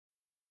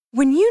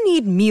When you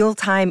need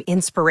mealtime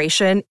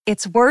inspiration,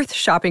 it's worth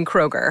shopping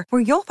Kroger,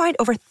 where you'll find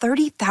over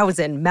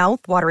 30,000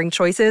 mouth-watering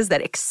choices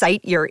that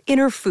excite your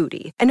inner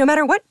foodie. And no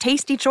matter what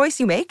tasty choice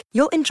you make,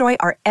 you'll enjoy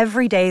our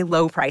everyday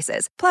low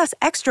prices, plus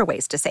extra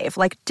ways to save,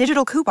 like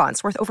digital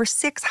coupons worth over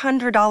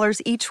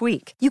 $600 each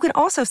week. You can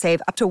also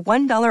save up to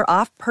 $1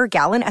 off per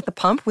gallon at the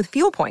pump with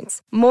fuel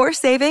points. More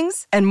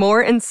savings and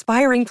more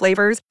inspiring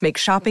flavors make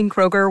shopping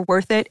Kroger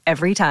worth it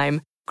every time.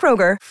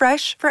 Kroger,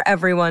 fresh for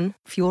everyone.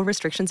 Fuel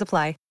restrictions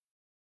apply.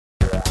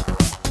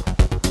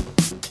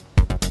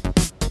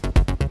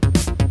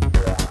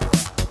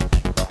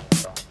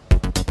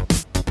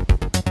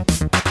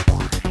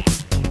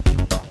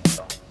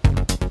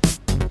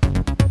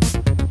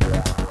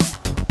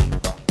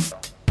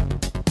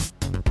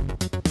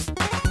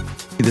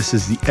 This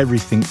is the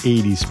Everything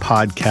 80s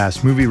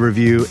podcast movie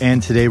review,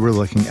 and today we're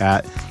looking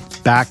at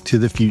Back to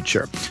the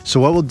Future. So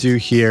what we'll do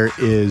here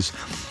is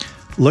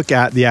look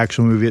at the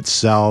actual movie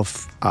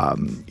itself,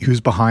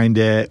 who's behind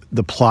it,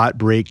 the plot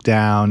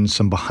breakdown,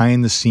 some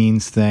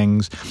behind-the-scenes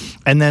things,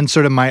 and then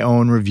sort of my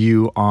own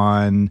review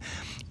on,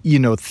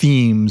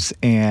 themes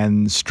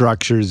and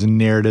structures and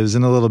narratives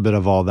and a little bit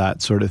of all that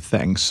sort of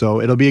thing.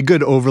 So it'll be a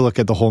good overlook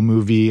at the whole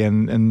movie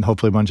and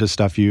hopefully a bunch of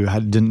stuff you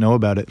didn't know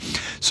about it.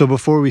 So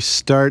before we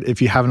start,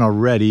 if you haven't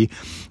already,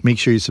 make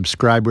sure you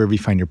subscribe wherever you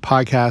find your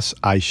podcasts.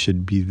 I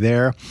should be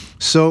there.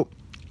 So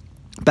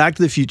Back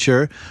to the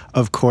Future,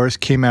 of course,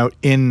 came out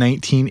in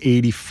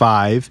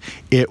 1985.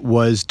 It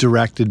was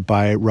directed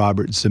by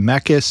Robert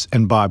Zemeckis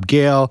and Bob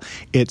Gale.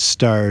 It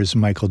stars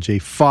Michael J.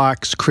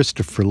 Fox,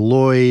 Christopher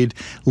Lloyd,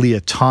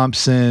 Leah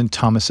Thompson,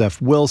 Thomas F.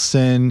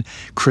 Wilson,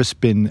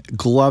 Crispin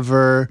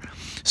Glover.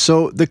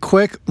 So the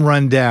quick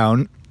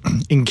rundown,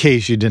 in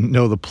case you didn't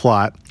know the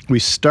plot, we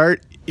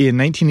start in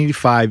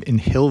 1985 in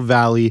Hill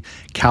Valley,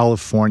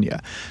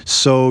 California.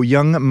 So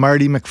young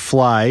Marty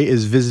McFly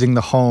is visiting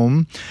the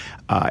home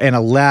and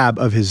a lab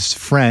of his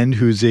friend,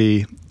 who's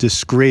a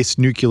disgraced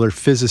nuclear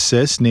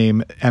physicist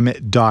named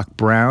Emmett Doc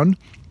Brown.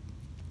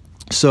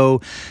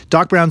 So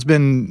Doc Brown's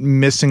been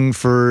missing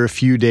for a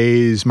few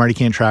days. Marty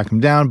can't track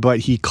him down, but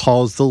he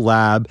calls the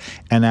lab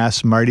and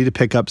asks Marty to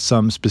pick up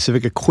some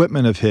specific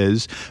equipment of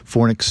his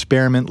for an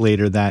experiment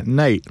later that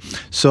night.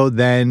 So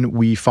then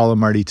we follow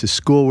Marty to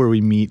school, where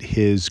we meet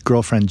his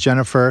girlfriend,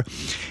 Jennifer,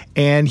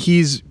 and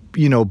he's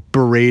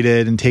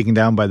berated and taken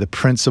down by the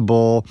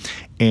principal,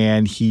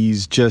 and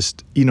he's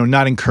just,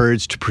 not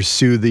encouraged to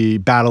pursue the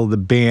Battle of the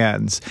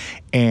Bands,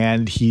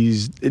 and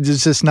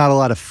there's just not a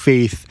lot of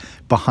faith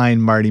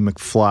behind Marty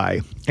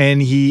McFly.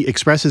 And he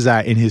expresses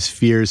that in his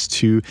fears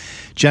to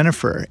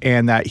Jennifer,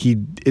 and that he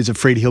is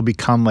afraid he'll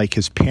become like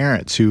his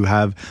parents, who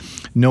have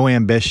no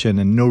ambition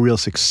and no real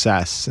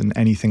success and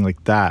anything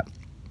like that.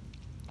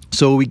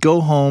 So we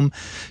go home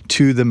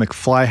to the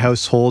McFly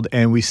household,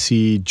 and we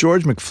see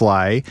George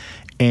McFly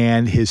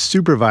and his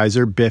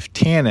supervisor, Biff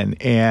Tannen.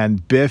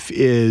 And Biff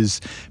is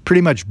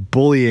pretty much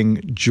bullying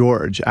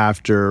George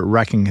after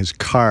wrecking his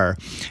car.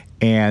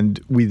 And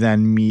we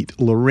then meet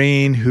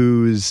Lorraine,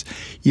 who's,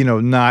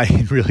 not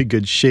in really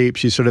good shape.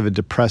 She's sort of a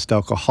depressed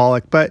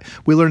alcoholic. But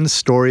we learn the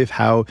story of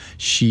how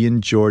she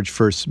and George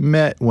first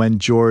met, when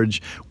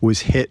George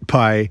was hit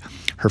by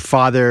her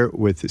father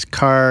with his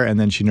car, and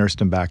then she nursed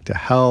him back to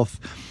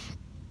health.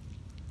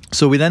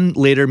 So we then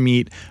later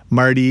meet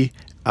Marty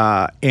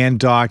and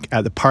Doc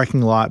at the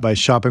parking lot by a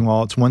shopping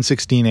mall. It's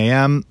 1:16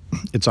 a.m.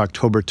 It's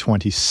October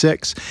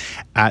 26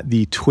 at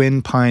the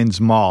Twin Pines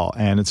Mall,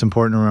 and it's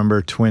important to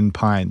remember Twin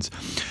Pines.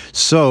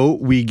 So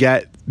we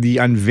get the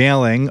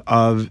unveiling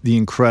of the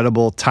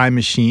incredible time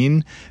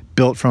machine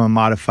built from a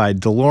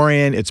modified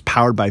DeLorean. It's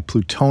powered by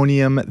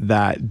plutonium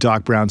that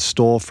Doc Brown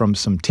stole from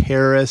some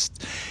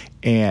terrorists,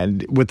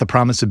 and with the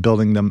promise of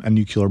building them a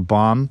nuclear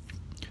bomb.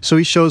 So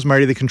he shows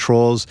Marty the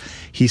controls.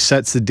 He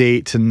sets the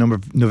date to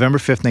November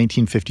 5th,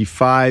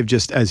 1955,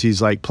 just as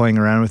he's playing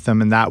around with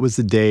them. And that was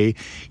the day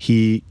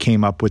he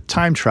came up with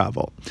time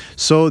travel.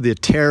 So the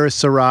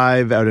terrorists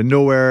arrive out of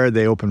nowhere.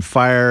 They open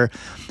fire.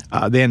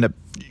 They end up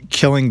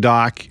killing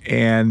Doc,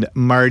 and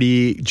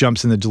Marty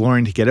jumps in the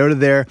DeLorean to get out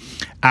of there,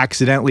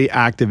 accidentally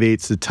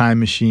activates the time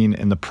machine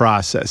in the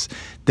process.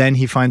 Then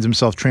he finds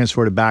himself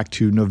transported back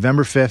to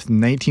November 5th,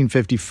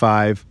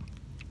 1955,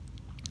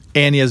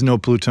 and he has no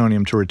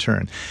plutonium to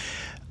return.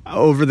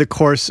 Over the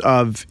course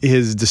of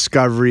his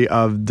discovery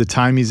of the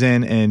time he's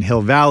in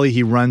Hill Valley,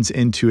 he runs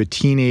into a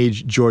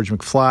teenage George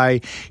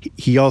McFly.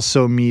 He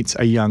also meets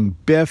a young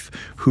Biff,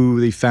 who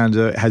they found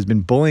has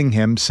been bullying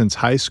him since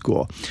high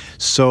school.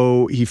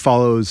 So he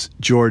follows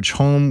George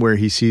home, where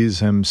he sees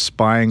him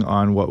spying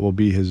on what will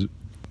be his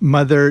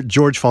mother.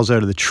 George falls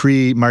out of the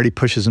tree. Marty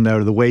pushes him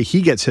out of the way.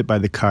 He gets hit by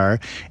the car,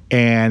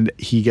 and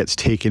he gets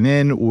taken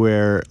in,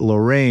 where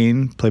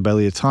Lorraine, played by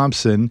Leah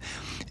Thompson,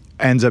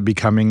 ends up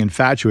becoming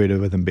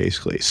infatuated with him,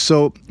 basically.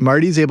 So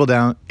Marty's able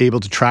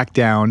to track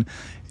down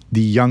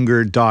the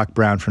younger Doc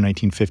Brown from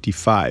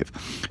 1955.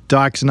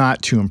 Doc's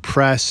not too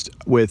impressed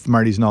with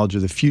Marty's knowledge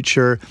of the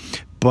future,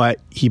 But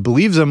he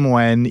believes him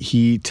when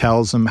he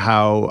tells him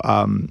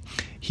how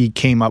he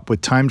came up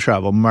with time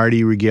travel.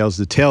 Marty regales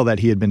the tale that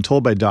he had been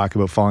told by Doc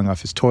about falling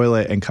off his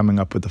toilet and coming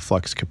up with a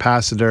flux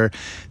capacitor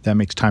that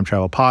makes time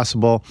travel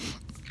possible.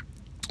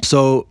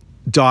 So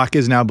Doc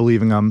is now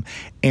believing him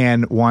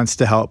and wants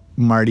to help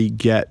Marty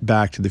get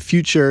back to the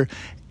future,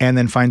 and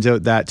then finds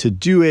out that to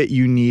do it,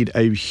 you need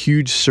a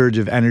huge surge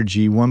of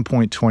energy,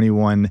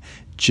 1.21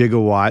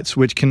 gigawatts,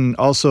 which can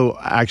also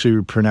actually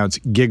be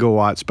pronounced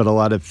gigawatts, but a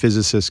lot of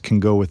physicists can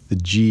go with the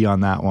G on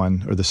that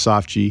one, or the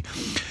soft G.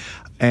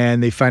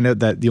 And they find out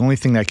that the only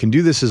thing that can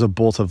do this is a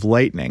bolt of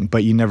lightning,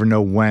 but you never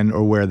know when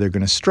or where they're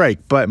going to strike.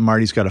 But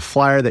Marty's got a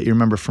flyer that you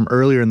remember from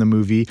earlier in the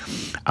movie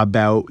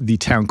about the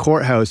town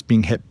courthouse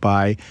being hit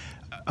by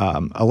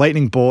a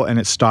lightning bolt, and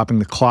it's stopping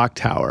the clock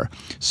tower.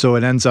 So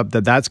it ends up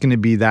that that's going to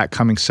be that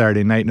coming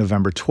Saturday night,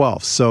 November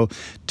 12th. So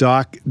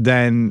Doc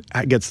then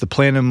gets the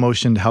plan in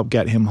motion to help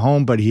get him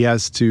home, but he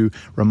has to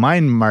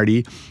remind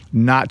Marty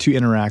not to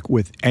interact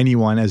with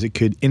anyone, as it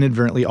could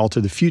inadvertently alter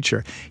the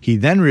future. He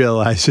then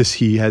realizes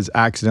he has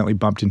accidentally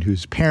bumped into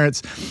his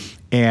parents,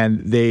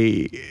 and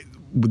the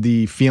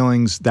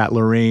feelings that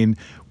Lorraine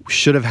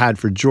should have had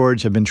for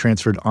George have been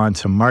transferred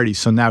onto Marty.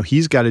 So now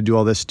he's got to do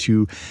all this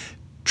to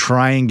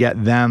try and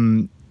get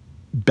them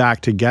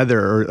back together,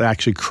 or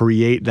actually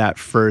create that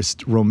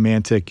first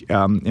romantic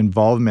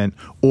involvement,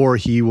 or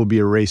he will be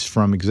erased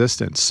from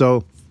existence.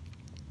 So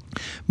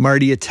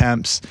Marty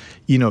attempts,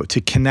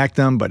 to connect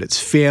them, but it's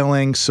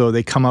failing. So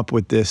they come up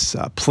with this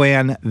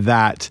plan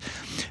that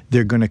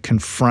they're going to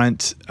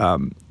confront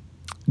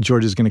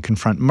George is going to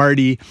confront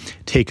Marty,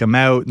 take him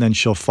out, and then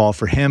she'll fall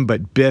for him.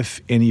 But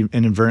Biff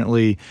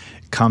inadvertently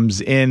comes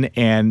in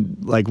and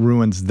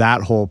ruins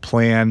that whole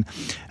plan.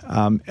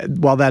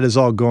 While that is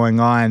all going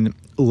on,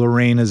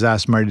 Lorraine has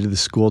asked Marty to the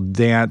school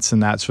dance,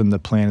 and that's when the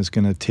plan is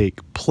going to take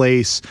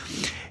place.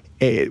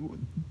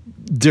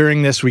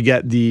 During this, we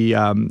get the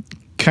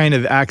kind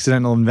of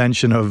accidental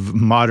invention of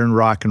modern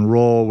rock and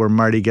roll, where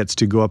Marty gets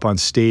to go up on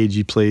stage.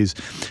 He plays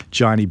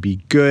Johnny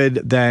B.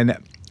 Good. Then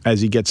as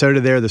he gets out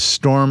of there, the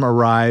storm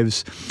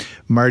arrives.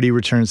 Marty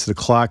returns to the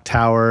clock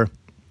tower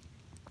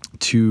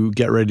to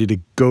get ready to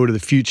go to the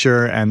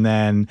future, and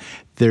then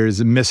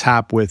there's a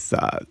mishap with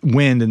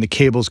wind, and the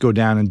cables go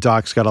down, and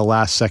Doc's got a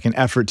last-second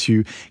effort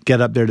to get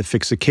up there to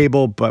fix the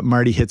cable, but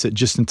Marty hits it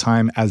just in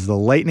time as the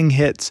lightning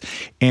hits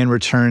and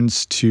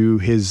returns to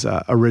his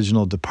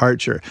original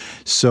departure.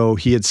 So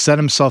he had set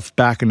himself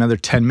back another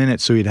 10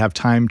 minutes so he'd have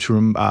time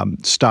to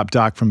stop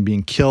Doc from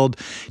being killed.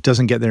 He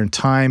doesn't get there in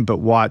time, but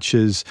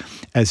watches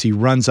as he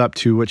runs up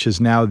to, which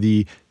is now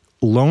the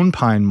Lone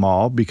Pine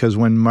Mall, because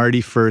when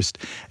Marty first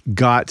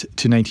got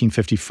to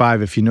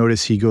 1955, if you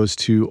notice, he goes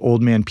to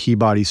Old Man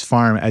Peabody's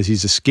farm. As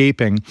he's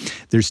escaping,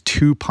 there's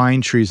 2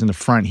 pine trees in the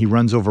front. He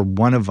runs over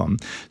one of them.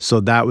 So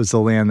that was the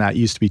land that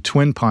used to be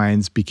Twin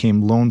Pines,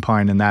 became Lone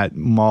Pine, and that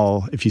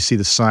mall, if you see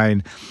the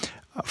sign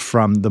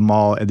from the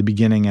mall at the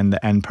beginning and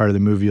the end part of the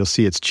movie, you'll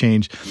see it's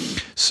changed.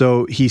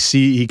 So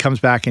he comes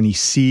back and he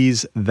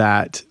sees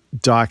that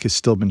Doc has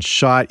still been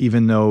shot,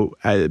 even though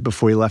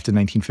before he left in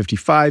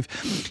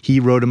 1955, he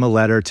wrote him a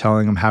letter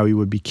telling him how he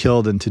would be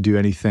killed and to do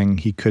anything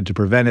he could to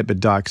prevent it. But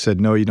Doc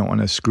said, no, you don't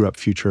want to screw up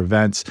future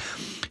events.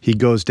 He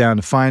goes down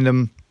to find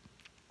him,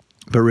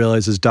 but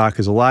realizes Doc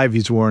is alive.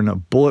 He's worn a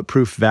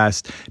bulletproof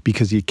vest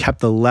because he kept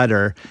the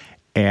letter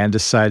and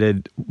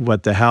decided,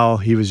 what the hell,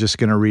 he was just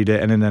going to read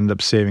it, and it ended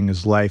up saving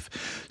his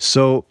life.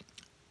 So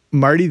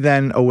Marty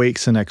then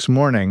awakes the next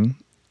morning,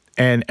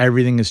 and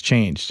everything has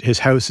changed. His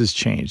house has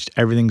changed.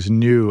 Everything's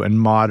new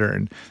and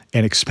modern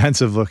and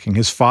expensive looking.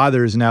 His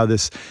father is now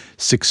this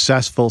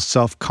successful,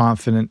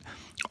 self-confident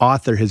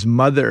author. His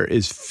mother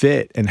is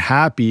fit and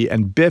happy,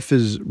 and Biff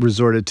has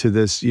resorted to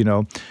this,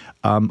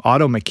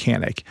 auto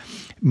mechanic.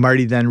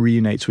 Marty then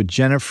reunites with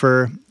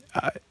Jennifer.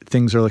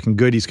 Things are looking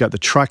good. He's got the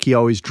truck he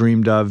always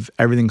dreamed of.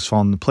 Everything's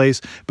fallen into place.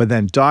 But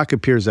then Doc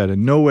appears out of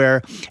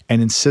nowhere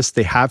and insists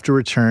they have to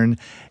return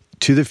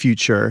to the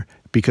future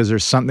because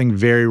there's something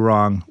very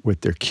wrong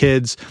with their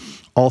kids.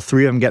 All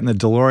 3 of them get in the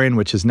DeLorean,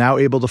 which is now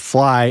able to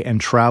fly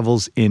and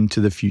travels into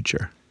the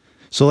future.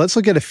 So let's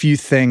look at a few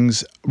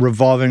things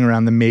revolving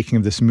around the making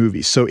of this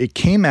movie. So it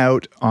came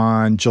out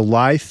on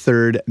July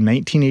 3rd,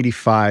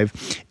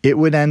 1985. It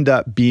would end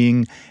up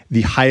being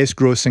the highest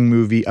grossing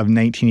movie of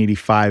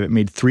 1985. It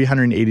made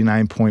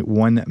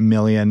 $389.1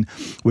 million,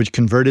 which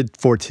converted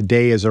for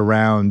today is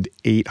around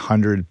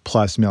 $800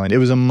 plus million. It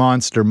was a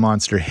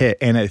monster hit.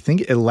 And I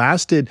think it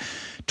lasted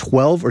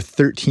 12 or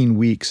 13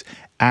 weeks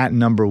at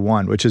number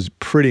 1, which is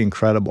pretty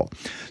incredible.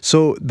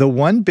 So the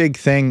one big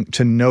thing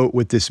to note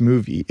with this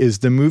movie is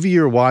the movie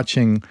you're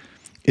watching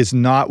is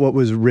not what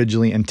was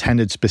originally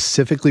intended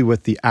specifically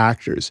with the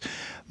actors.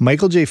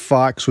 Michael J.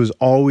 Fox was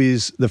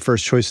always the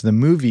first choice of the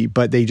movie,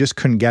 but they just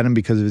couldn't get him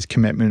because of his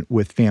commitment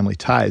with Family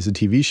Ties, the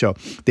TV show.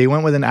 They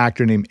went with an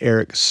actor named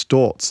Eric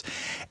Stoltz,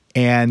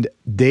 and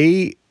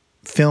they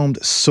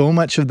filmed so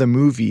much of the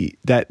movie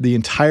that the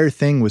entire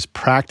thing was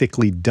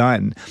practically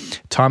done.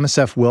 Thomas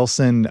F.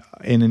 Wilson,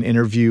 in an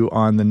interview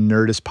on the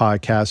Nerdist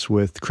podcast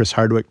with Chris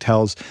Hardwick,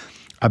 tells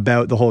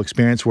about the whole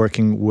experience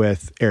working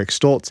with Eric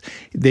Stoltz.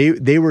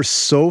 They were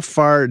so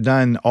far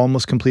done,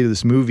 almost completed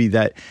this movie,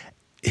 that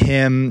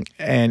him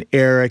and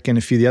Eric and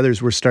a few of the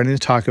others were starting to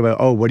talk about,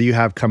 oh, what do you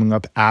have coming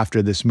up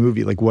after this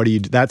movie? Like, what do you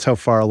do? That's how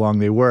far along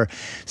they were.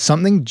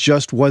 Something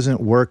just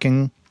wasn't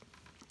working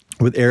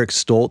with Eric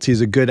Stoltz. He's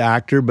a good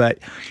actor, but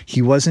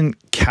he wasn't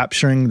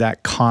capturing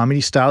that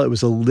comedy style. It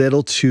was a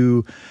little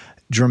too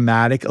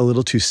dramatic, a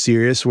little too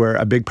serious, where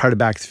a big part of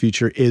Back to the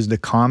Future is the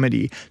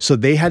comedy. So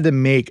they had to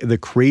make the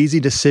crazy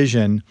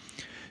decision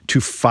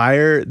to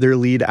fire their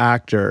lead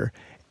actor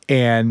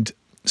and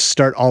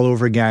start all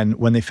over again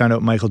when they found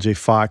out Michael J.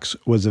 Fox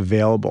was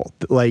available.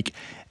 Like,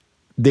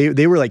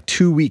 they were like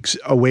 2 weeks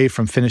away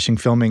from finishing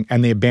filming,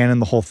 and they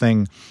abandoned the whole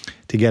thing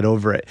to get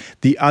over it.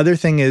 The other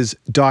thing is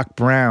Doc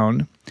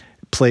Brown,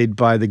 played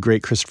by the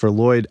great Christopher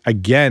Lloyd,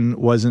 again,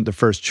 wasn't the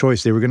first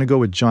choice. They were going to go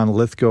with John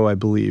Lithgow, I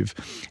believe,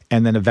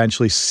 and then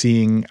eventually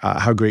seeing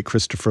how great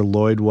Christopher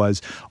Lloyd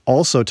was.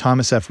 Also,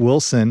 Thomas F.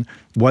 Wilson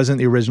wasn't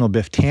the original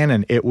Biff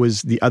Tannen. It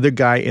was the other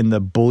guy in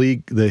the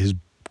bully, his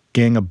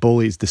gang of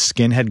bullies, the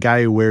skinhead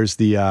guy who wears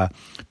the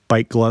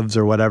bike gloves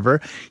or whatever.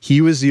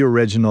 He was the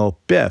original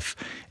Biff.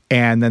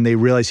 And then they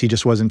realized he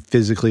just wasn't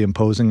physically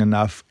imposing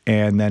enough,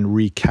 and then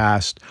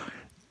recast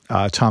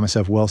Thomas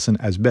F. Wilson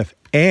as Biff.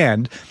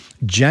 And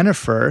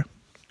Jennifer,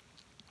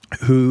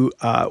 who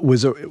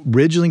was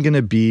originally going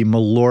to be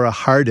Melora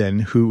Hardin,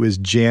 who is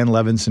Jan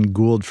Levinson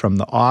Gould from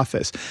The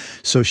Office.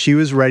 So she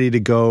was ready to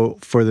go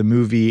for the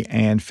movie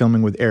and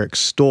filming with Eric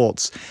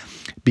Stoltz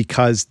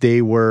because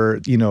they were,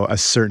 a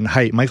certain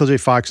height. Michael J.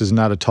 Fox is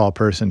not a tall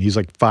person. He's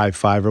like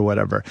 5'5" or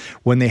whatever.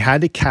 When they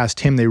had to cast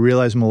him, they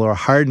realized Melora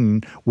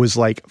Hardin was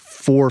like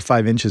 4 or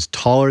 5 inches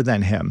taller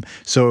than him.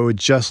 So it would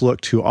just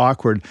look too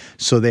awkward.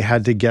 So they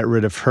had to get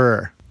rid of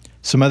her.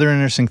 Some other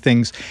interesting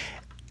things.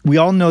 We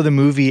all know the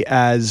movie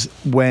as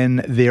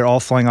when they're all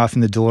flying off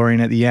in the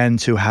DeLorean at the end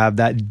to have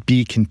that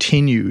be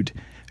continued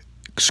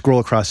scroll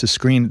across the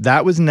screen.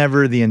 That was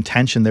never the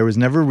intention. There was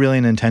never really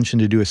an intention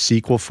to do a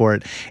sequel for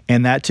it.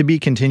 And that to be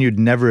continued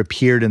never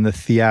appeared in the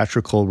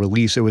theatrical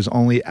release. It was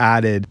only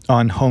added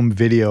on home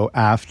video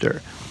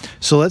after.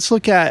 So let's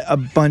look at a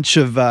bunch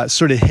of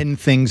sort of hidden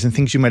things and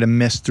things you might have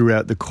missed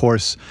throughout the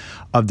course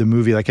of the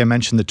movie. Like I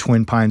mentioned, the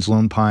Twin Pines,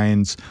 Lone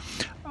Pines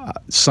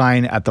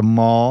sign at the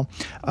mall.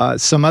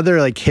 Some other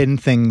like hidden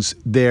things.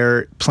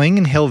 They're playing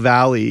in Hill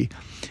Valley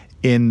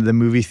in the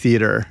movie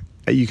theater.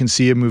 You can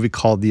see a movie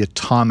called The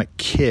Atomic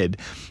Kid.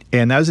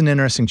 And that was an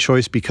interesting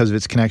choice because of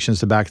its connections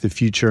to Back to the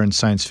Future and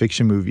science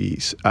fiction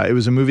movies. It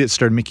was a movie that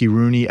starred Mickey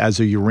Rooney as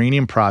a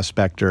uranium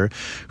prospector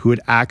who had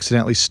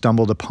accidentally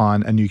stumbled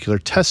upon a nuclear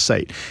test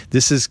site.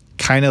 This is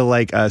kind of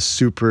like a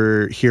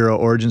superhero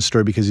origin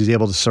story because he's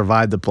able to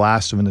survive the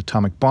blast of an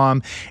atomic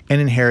bomb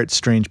and inherit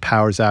strange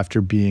powers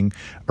after being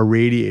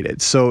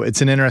irradiated. So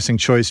it's an interesting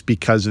choice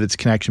because of its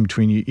connection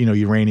between,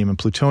 uranium and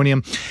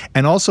plutonium.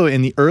 And also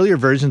in the earlier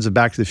versions of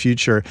Back to the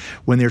Future,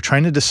 when they were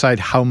trying to decide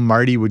how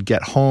Marty would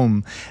get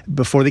home,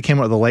 before they came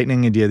up with the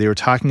lightning idea, they were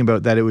talking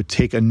about that it would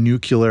take a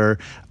nuclear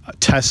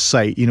test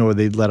site, where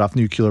they'd let off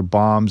nuclear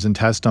bombs and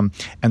test them,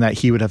 and that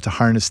he would have to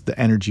harness the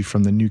energy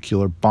from the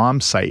nuclear bomb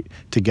site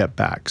to get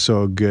back.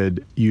 So a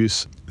good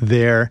use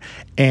there.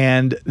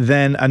 And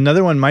then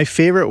another one, my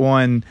favorite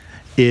one,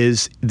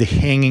 is The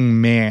Hanging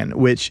Man,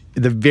 which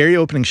the very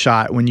opening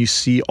shot, when you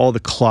see all the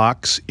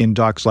clocks in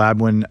Doc's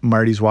lab when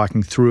Marty's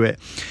walking through it,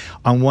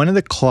 on one of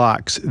the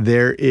clocks,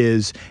 there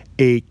is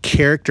a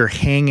character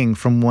hanging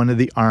from one of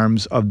the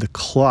arms of the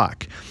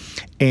clock.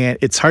 And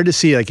it's hard to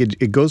see, like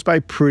it goes by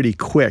pretty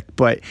quick,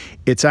 but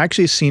it's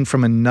actually a scene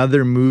from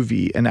another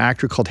movie, an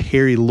actor called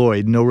Harry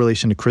Lloyd, no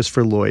relation to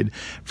Christopher Lloyd,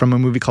 from a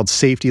movie called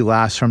Safety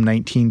Last from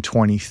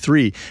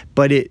 1923.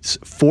 But it's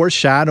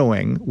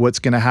foreshadowing what's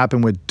going to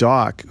happen with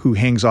Doc, who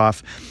hangs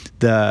off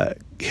the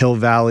Hill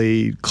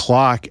Valley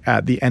clock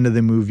at the end of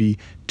the movie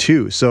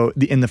too. So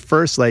in the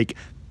first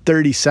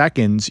 30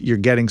 seconds, you're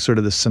getting sort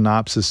of the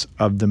synopsis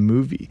of the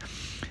movie.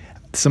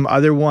 Some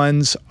other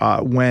ones,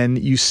 when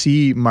you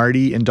see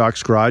Marty in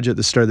Doc's garage at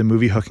the start of the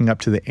movie hooking up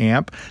to the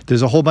amp,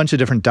 there's a whole bunch of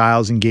different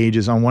dials and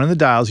gauges. On one of the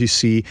dials, you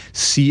see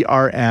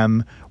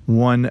CRM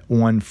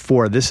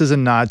 114. This is a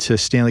nod to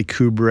Stanley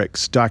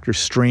Kubrick's Dr.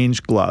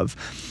 Strangelove,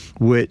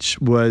 which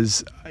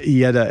was,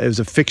 it was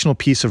a fictional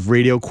piece of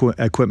radio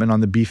equipment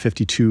on the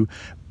B-52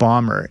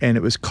 bomber, and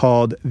it was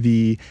called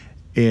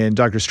in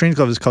Dr.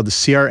 Strangelove, is called the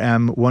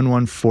CRM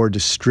 114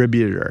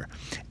 distributor.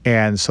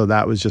 And so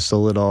that was just a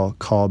little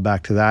call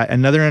back to that.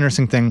 Another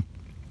interesting thing,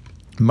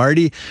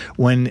 Marty,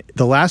 when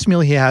the last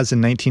meal he has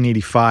in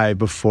 1985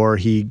 before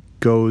he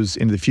goes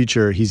into the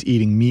future, he's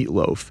eating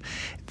meatloaf.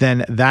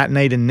 Then that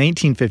night in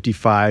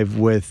 1955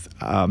 with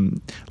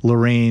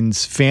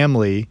Lorraine's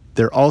family,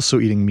 they're also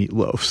eating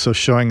meatloaf. So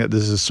showing that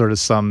this is sort of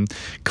some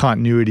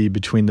continuity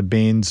between the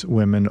Baines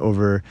women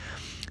over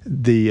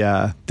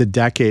the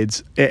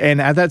decades.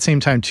 And at that same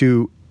time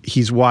too,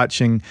 he's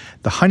watching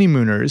The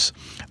Honeymooners,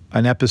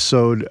 an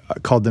episode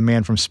called The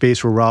Man from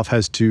Space, where Ralph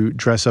has to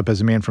dress up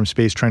as a man from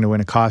space trying to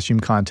win a costume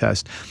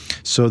contest.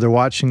 So they're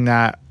watching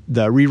that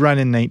the rerun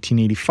in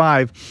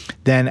 1985.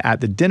 Then at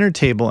the dinner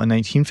table in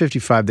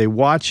 1955, they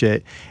watch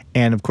it.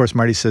 And of course,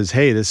 Marty says,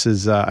 hey, this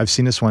is, I've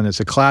seen this one. It's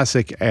a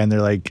classic. And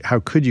they're like, how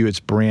could you? It's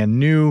brand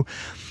new.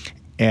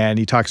 And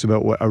he talks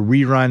about what a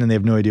rerun, and they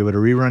have no idea what a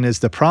rerun is.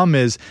 The problem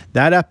is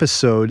that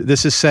episode,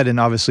 this is set in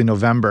obviously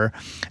November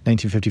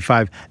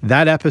 1955,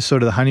 that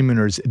episode of The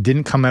Honeymooners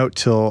didn't come out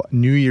till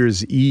New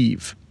Year's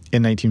Eve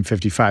in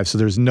 1955. So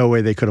there's no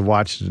way they could have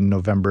watched it on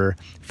November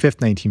 5th,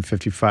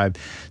 1955.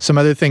 Some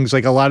other things,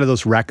 like a lot of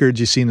those records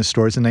you see in the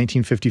stores in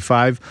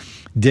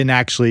 1955 didn't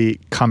actually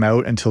come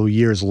out until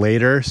years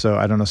later. So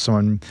I don't know if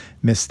someone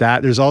missed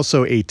that. There's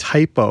also a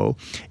typo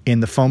in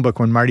the phone book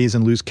when Marty is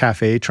in Lou's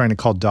Cafe trying to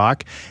call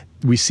Doc.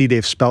 We see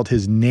they've spelt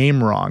his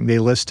name wrong. They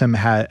list him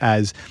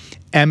as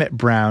Emmett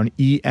Brown,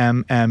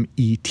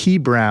 E-M-M-E-T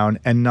Brown,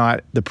 and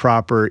not the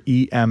proper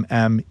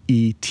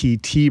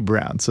E-M-M-E-T-T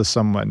Brown. So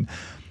someone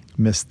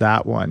missed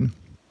that one.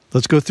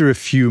 Let's go through a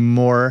few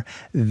more.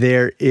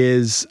 There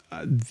is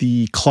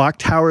the clock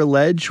tower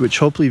ledge, which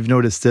hopefully you've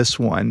noticed this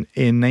one.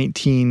 In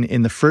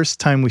the first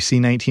time we see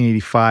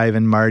 1985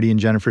 and Marty and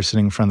Jennifer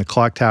sitting in front of the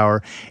clock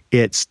tower,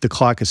 the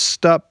clock is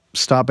stop,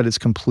 but it's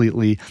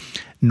completely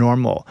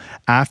normal.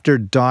 After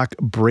Doc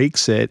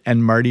breaks it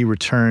and Marty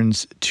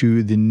returns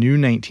to the new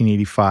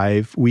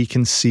 1985, we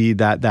can see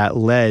that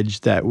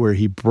ledge where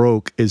he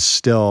broke is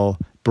still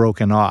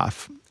broken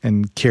off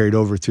and carried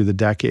over through the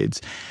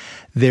decades.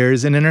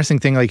 There's an interesting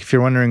thing, like if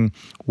you're wondering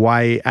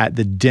why at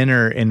the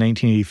dinner in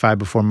 1985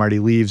 before Marty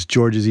leaves,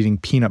 George is eating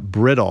peanut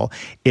brittle,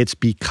 it's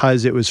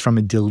because it was from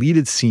a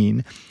deleted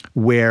scene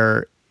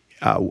where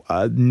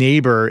a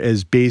neighbor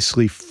is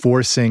basically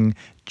forcing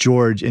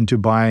George into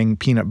buying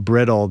peanut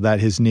brittle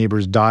that his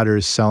neighbor's daughter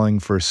is selling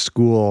for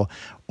school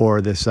or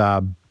this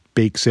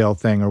bake sale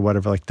thing or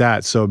whatever like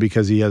that. So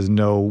because he has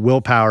no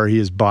willpower, he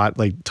has bought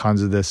like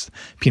tons of this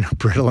peanut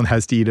brittle and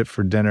has to eat it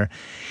for dinner.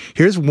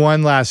 Here's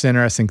one last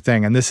interesting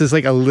thing, and this is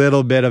like a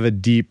little bit of a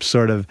deep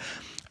sort of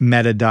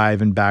meta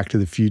dive in Back to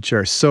the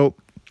Future. So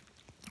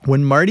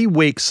when Marty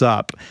wakes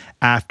up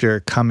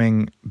after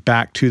coming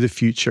back to the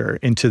future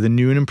into the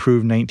new and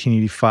improved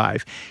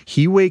 1985,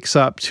 he wakes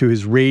up to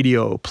his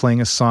radio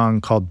playing a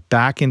song called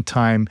Back in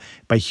Time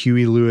by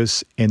Huey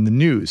Lewis and the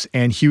News.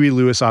 And Huey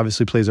Lewis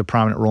obviously plays a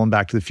prominent role in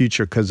Back to the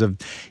Future because of,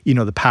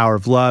 the power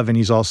of love. And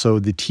he's also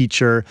the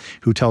teacher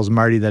who tells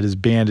Marty that his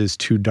band is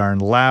too darn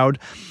loud.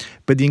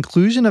 But the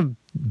inclusion of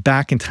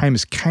Back in Time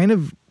is kind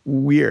of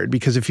weird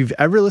because if you've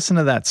ever listened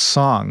to that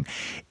song,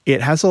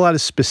 it has a lot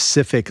of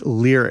specific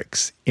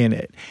lyrics in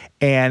it.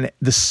 And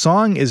the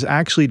song is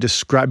actually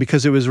described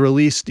because it was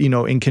released,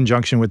 in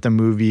conjunction with the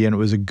movie, and it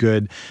was a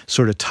good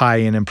sort of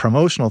tie-in and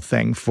promotional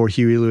thing for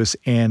Huey Lewis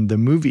and the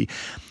movie.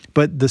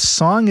 But the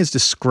song is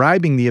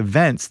describing the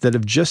events that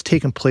have just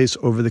taken place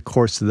over the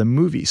course of the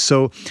movie.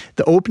 So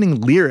the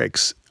opening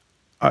lyrics,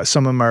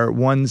 some of them are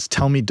ones,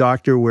 tell me,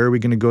 doctor, where are we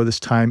going to go this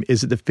time?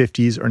 Is it the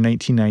 50s or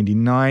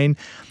 1999?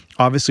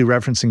 Obviously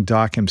referencing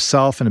Doc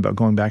himself and about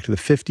going back to the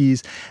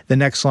 50s. The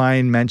next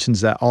line mentions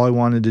that all I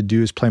wanted to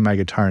do is play my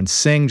guitar and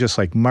sing, just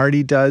like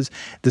Marty does.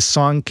 The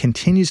song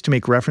continues to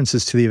make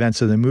references to the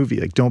events of the movie,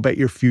 like don't bet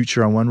your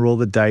future on one roll of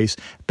the dice,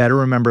 better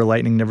remember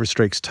lightning never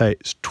strikes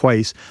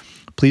twice,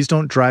 please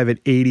don't drive at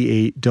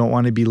 88, don't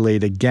want to be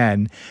late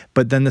again.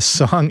 But then the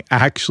song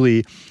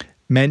actually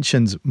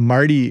mentions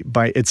Marty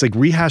it's like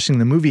rehashing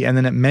the movie, and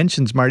then it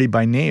mentions Marty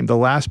by name. The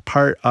last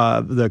part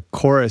of the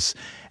chorus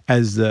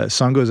as the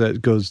song goes,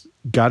 it goes,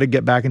 gotta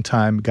get back in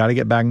time, gotta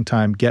get back in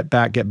time, get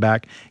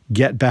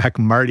back,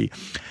 Marty.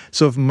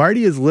 So if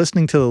Marty is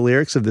listening to the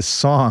lyrics of this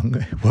song,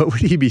 what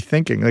would he be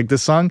thinking? Like the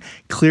song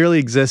clearly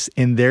exists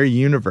in their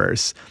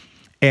universe.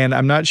 And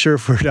I'm not sure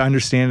if we're to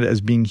understand it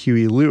as being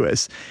Huey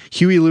Lewis.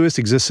 Huey Lewis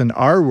exists in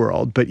our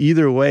world, but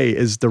either way,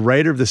 is the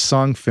writer of the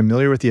song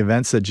familiar with the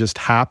events that just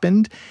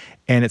happened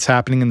and it's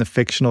happening in the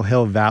fictional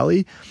Hill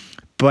Valley?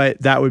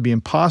 But that would be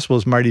impossible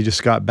as Marty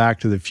just got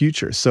back to the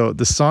future. So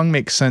the song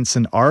makes sense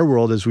in our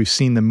world as we've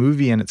seen the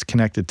movie and its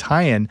connected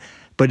tie-in,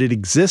 but it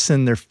exists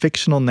in their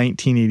fictional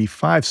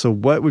 1985. So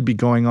what would be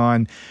going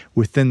on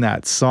within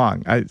that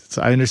song? I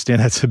understand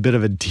that's a bit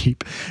of a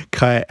deep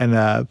cut and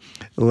a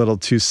little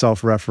too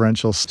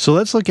self-referential. So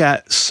let's look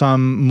at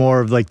some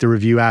more of like the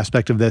review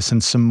aspect of this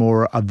and some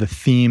more of the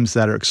themes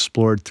that are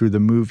explored through the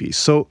movie.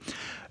 So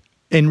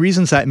and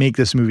reasons that make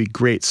this movie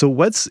great. So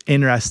what's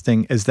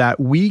interesting is that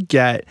we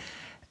get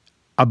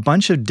a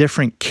bunch of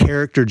different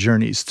character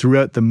journeys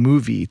throughout the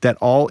movie that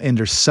all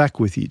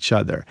intersect with each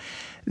other.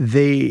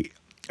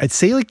 I'd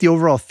say like the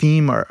overall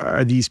theme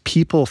are these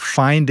people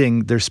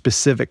finding their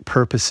specific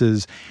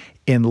purposes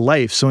in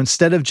life. So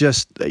instead of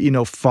just,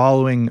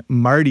 following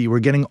Marty, we're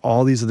getting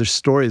all these other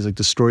stories, like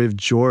the story of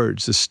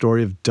George, the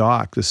story of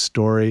Doc, the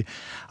story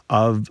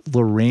of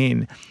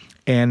Lorraine.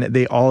 And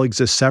they all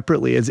exist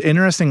separately. It's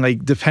interesting,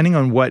 like depending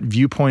on what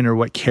viewpoint or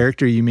what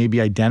character you maybe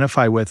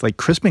identify with, like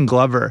Crispin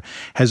Glover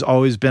has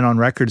always been on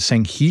record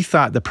saying he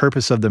thought the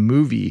purpose of the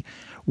movie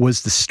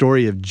was the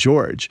story of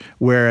George.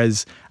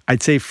 Whereas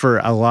I'd say for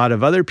a lot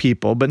of other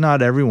people, but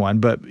not everyone,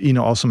 but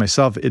also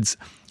myself, it's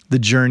the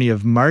journey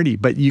of Marty.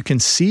 But you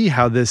can see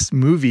how this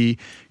movie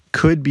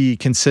could be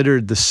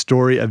considered the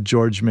story of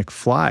George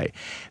McFly.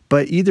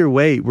 But either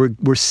way,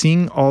 we're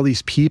seeing all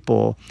these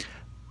people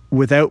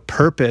without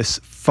purpose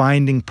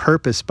finding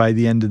purpose by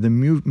the end of the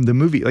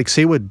movie. Like,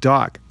 say with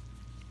Doc.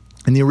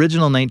 In the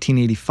original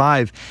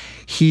 1985,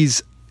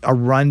 he's a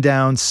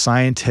rundown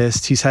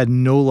scientist. He's had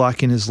no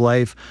luck in his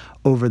life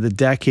over the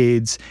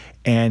decades,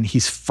 and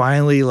he's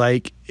finally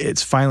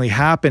it's finally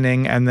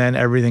happening, and then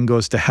everything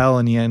goes to hell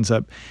and he ends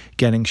up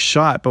getting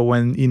shot. But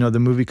when, the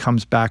movie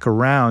comes back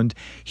around,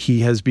 he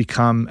has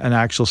become an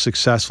actual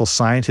successful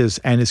scientist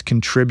and has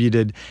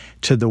contributed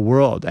to the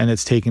world. And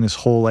it's taken his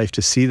whole life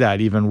to see that,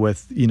 even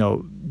with,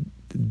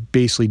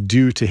 basically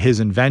due to his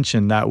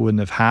invention, that wouldn't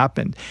have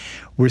happened.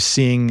 We're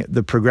seeing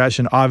the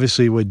progression,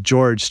 obviously, with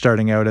George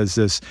starting out as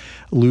this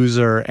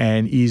loser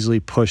and easily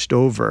pushed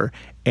over,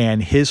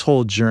 and his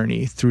whole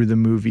journey through the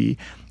movie,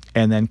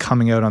 and then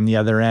coming out on the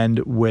other end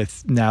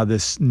with now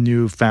this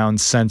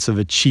newfound sense of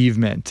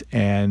achievement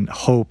and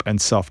hope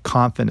and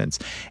self-confidence.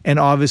 And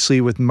obviously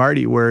with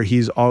Marty, where he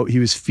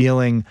was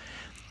feeling,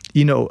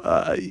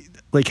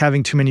 like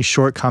having too many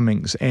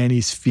shortcomings, and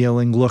he's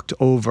feeling looked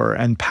over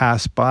and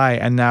passed by.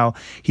 And now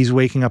he's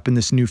waking up in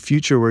this new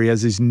future where he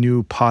has this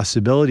new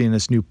possibility and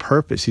this new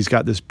purpose. He's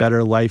got this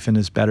better life and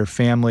his better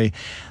family.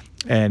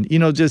 And,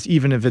 just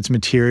even if it's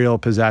material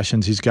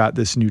possessions, he's got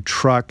this new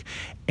truck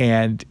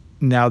and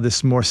now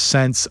this more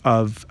sense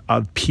of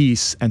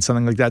peace and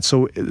something like that.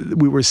 So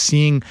we were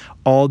seeing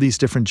all these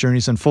different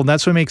journeys unfold. And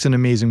that's what makes an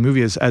amazing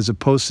movie, as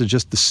opposed to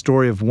just the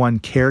story of one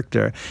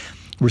character.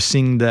 We're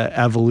seeing the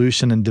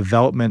evolution and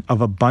development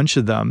of a bunch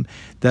of them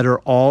that are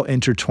all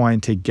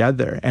intertwined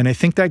together. And I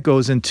think that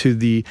goes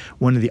into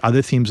one of the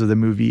other themes of the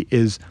movie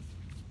is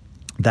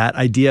that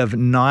idea of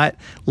not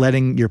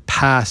letting your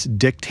past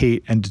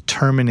dictate and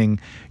determining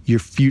your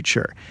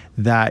future,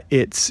 that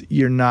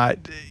you're not,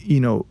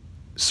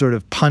 sort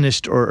of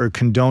punished or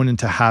condoned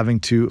into having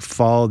to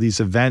follow these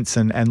events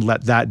and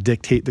let that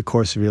dictate the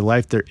course of your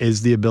life. There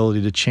is the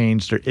ability to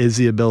change. There is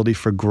the ability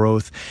for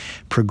growth,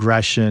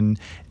 progression,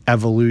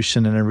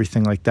 evolution, and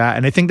everything like that.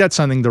 And I think that's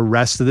something the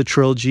rest of the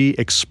trilogy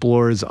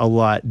explores a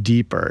lot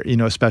deeper,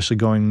 especially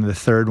going into the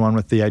third one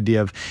with the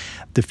idea of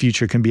the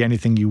future can be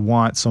anything you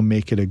want, so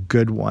make it a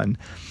good one.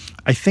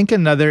 I think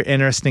another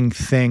interesting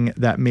thing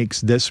that makes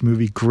this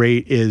movie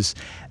great is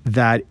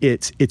that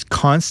it's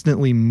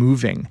constantly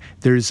moving.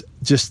 There's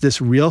just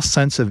this real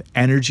sense of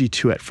energy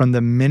to it. From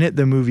the minute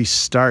the movie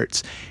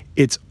starts,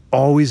 it's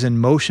always in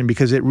motion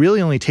because it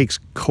really only takes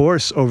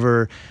course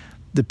over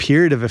the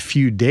period of a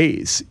few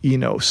days,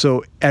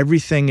 so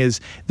everything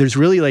there's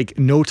really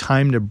no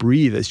time to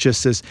breathe. It's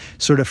just this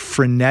sort of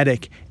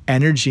frenetic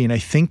energy. And I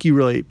think you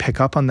really pick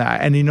up on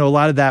that. And, a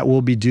lot of that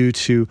will be due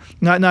to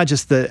not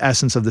just the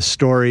essence of the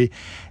story,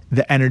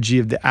 the energy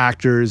of the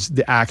actors,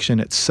 the action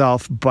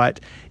itself, but,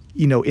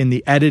 in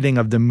the editing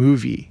of the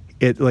movie,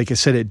 like I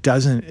said, it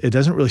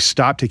doesn't really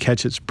stop to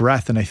catch its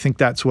breath. And I think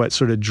that's what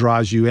sort of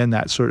draws you in,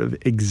 that sort of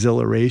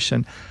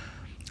exhilaration.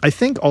 I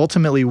think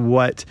ultimately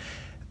what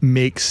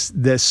makes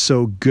this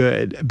so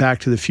good, Back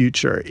to the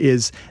Future,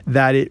 is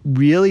that it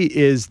really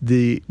is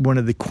one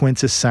of the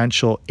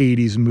quintessential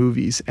 80s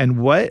movies. And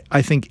what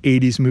I think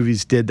 80s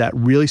movies did that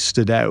really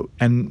stood out,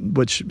 and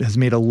which has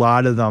made a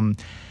lot of them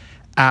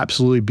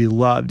absolutely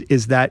beloved,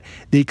 is that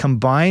they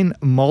combine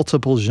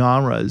multiple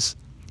genres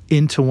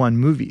into one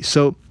movie.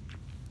 So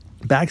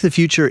Back to the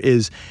Future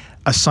is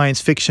a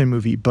science fiction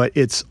movie, but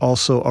it's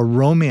also a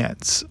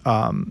romance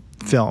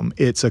film.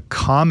 It's a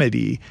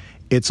comedy.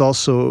 It's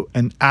also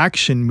an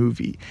action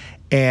movie.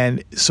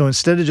 And so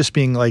instead of just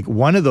being like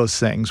one of those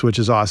things, which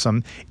is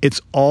awesome,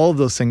 it's all of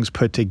those things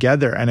put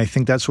together. And I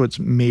think that's what's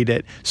made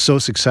it so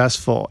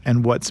successful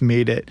and what's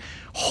made it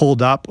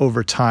hold up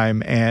over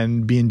time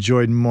and be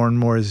enjoyed more and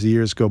more as the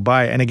years go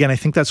by. And again, I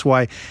think that's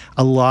why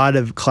a lot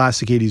of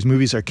classic 80s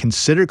movies are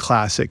considered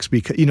classics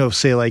because,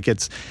 say like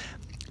it's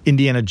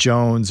Indiana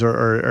Jones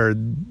or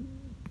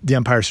The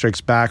Empire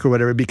Strikes Back or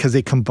whatever, because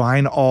they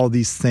combine all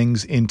these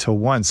things into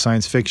one: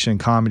 science fiction,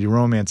 comedy,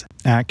 romance,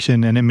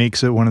 action, and it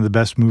makes it one of the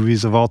best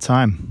movies of all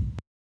time.